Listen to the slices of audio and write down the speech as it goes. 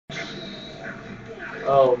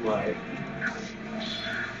Oh my.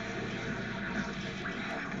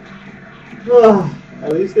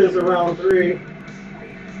 At least there's a round 3.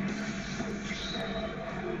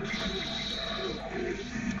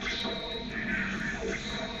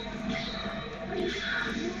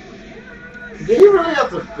 Did you really have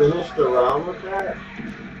to finish the round with that?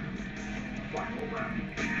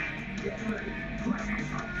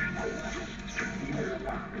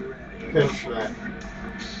 Pinch smack.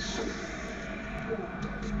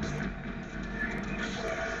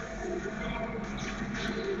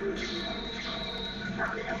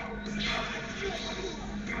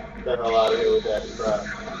 Get the hell out of here with that crap.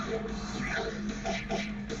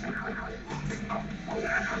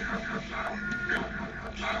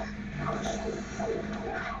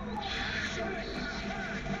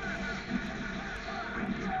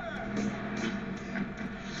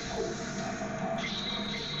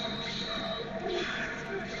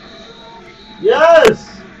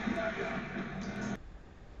 Yes!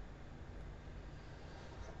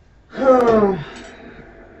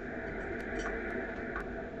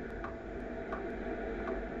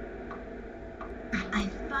 I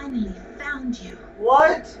finally found you.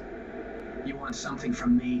 What? You want something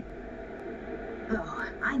from me? Oh,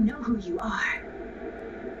 I know who you are.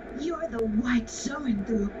 You're the white sewing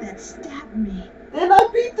group that stabbed me. Didn't I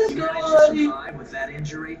beat this You girl managed to already? survive with that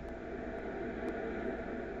injury?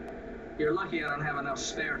 You're lucky I don't have enough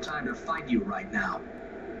spare time to fight you right now.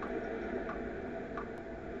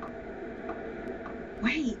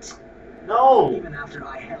 Wait. No! Even after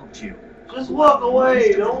I helped you. Just walk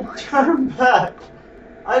away, don't turn back.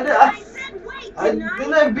 I said wait,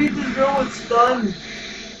 Didn't I beat this girl with stun?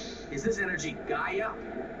 Is this energy Gaia?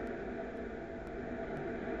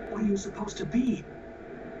 What are you supposed to be?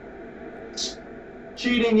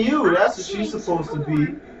 Cheating you, that's what she's supposed to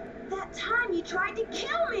be. That time you tried to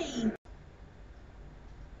kill me.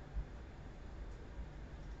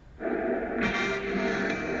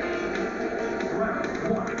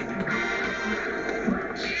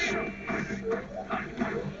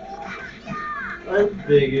 I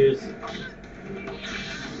figures.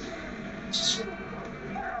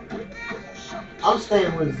 I'm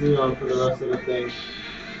staying with Xenon for the rest of the thing.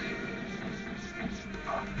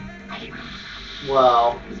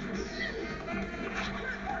 Wow.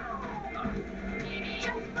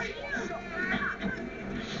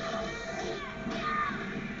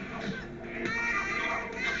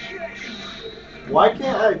 Why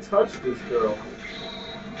can't I touch this girl?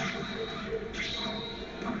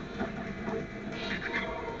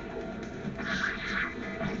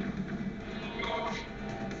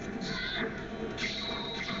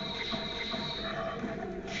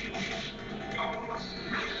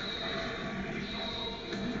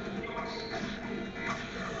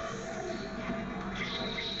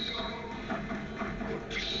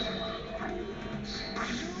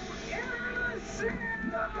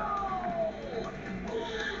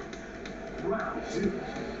 Round 2.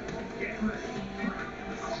 Get ready.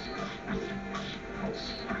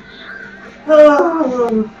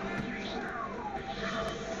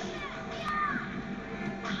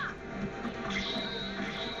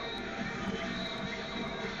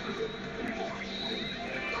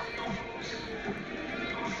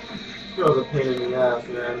 That was a pain in the ass,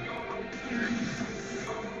 man.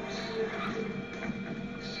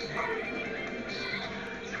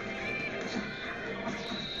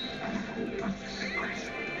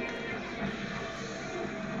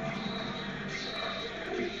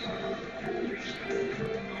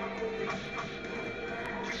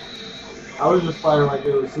 I was just fighting like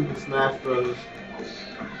it was Super Smash Bros.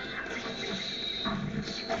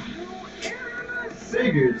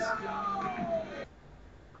 Figures.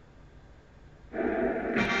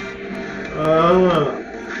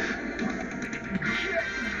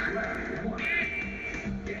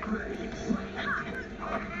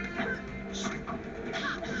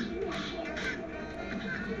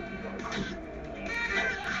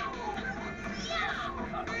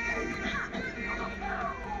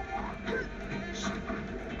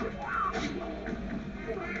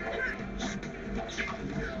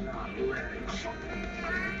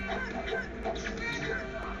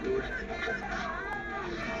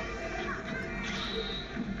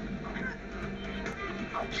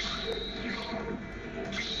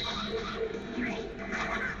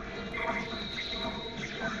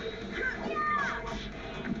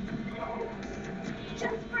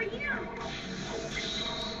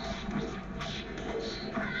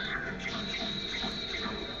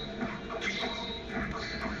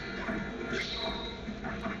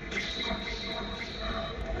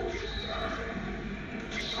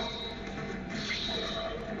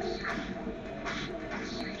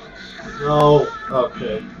 No.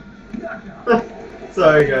 Okay.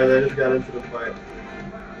 Sorry guys, I just got into the fight.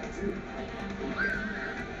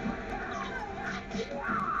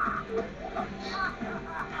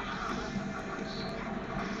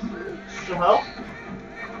 What the hell?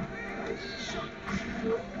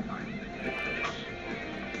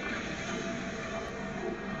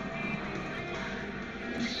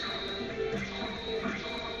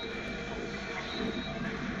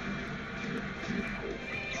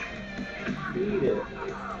 Beat it.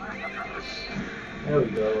 There we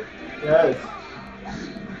go. Yes.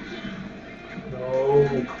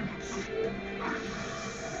 No.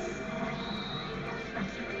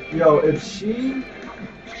 Yo, if she...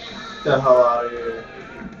 Get the hell out of here.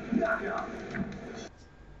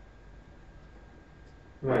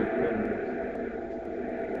 My goodness.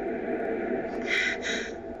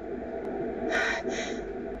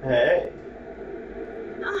 Hey.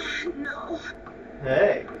 No.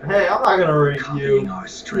 Hey. Hey, I'm not gonna rate Copying you. our You don't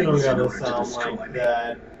strengths in gotta order to sound destroy like me.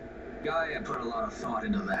 that. Gaia put a lot of thought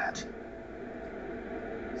into that.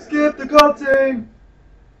 Skip the cutscene!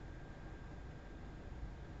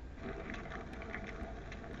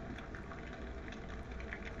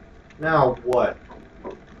 Now what?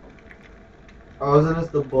 Oh, isn't this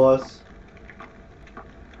the bus?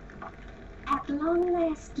 At long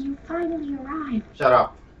last, you finally arrived. Shut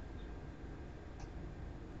up.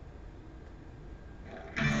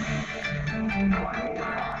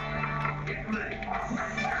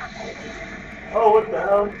 Oh, what the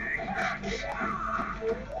hell?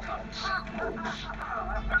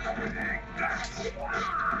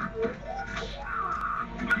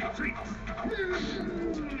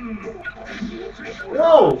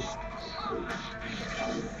 Whoa!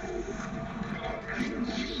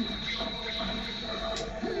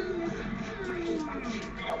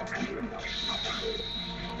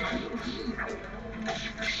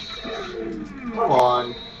 Come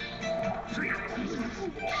on.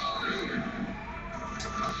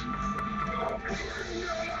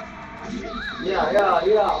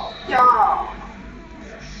 Yeah.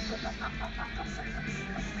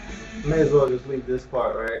 May as well just leave this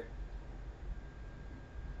part, right?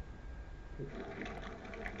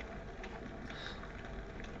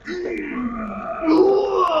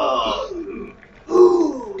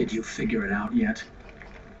 Did you figure it out yet?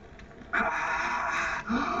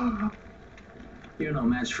 You're no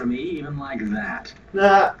match for me, even like that.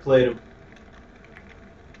 Nah, played him.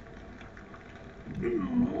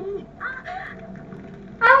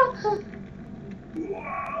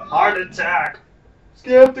 Heart attack!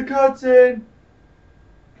 Skip the cutscene!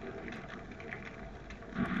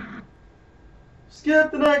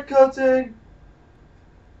 Skip the next cutscene!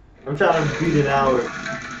 I'm trying to beat an hour.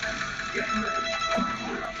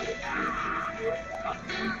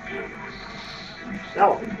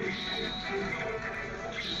 No.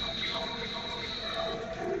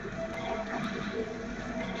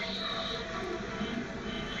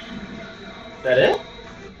 That it?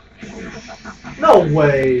 No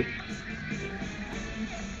way.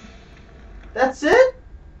 That's it?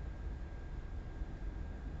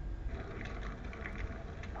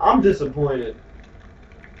 I'm disappointed.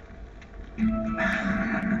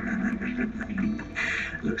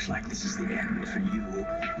 Looks like this is the end for you.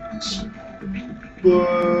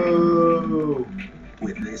 Boo.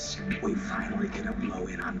 With this, we finally get a blow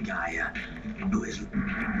in on Gaia, who is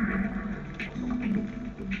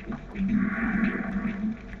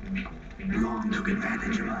long took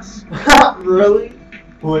advantage of us. Really?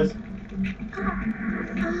 Boys.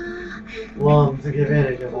 Long to give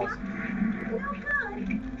advantage of us.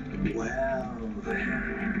 Well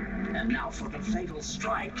then, and now for the fatal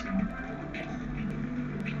strike.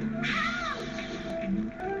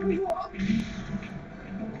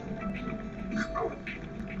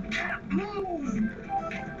 Can't move.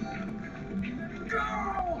 Go.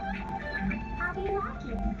 How do you like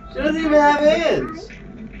it? She doesn't even have hands.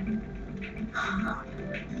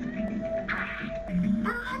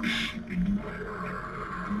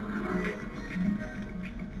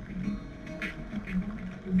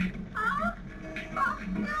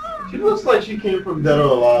 She looks like she came from Dead or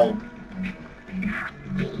Alive.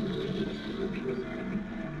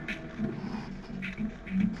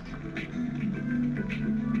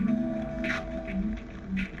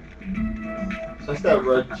 That's that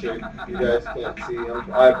red chick. You guys can't see.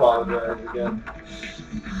 I apologize again.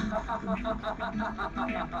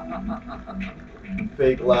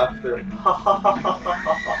 Fake laughter.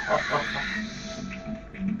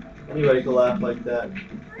 Anybody can laugh like that.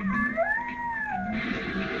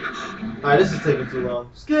 Alright, this is taking too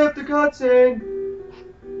long. Skip the cutscene!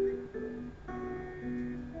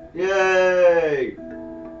 Yay!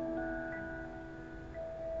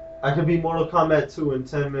 I could beat Mortal Kombat 2 in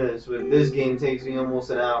 10 minutes, but this game takes me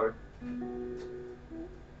almost an hour.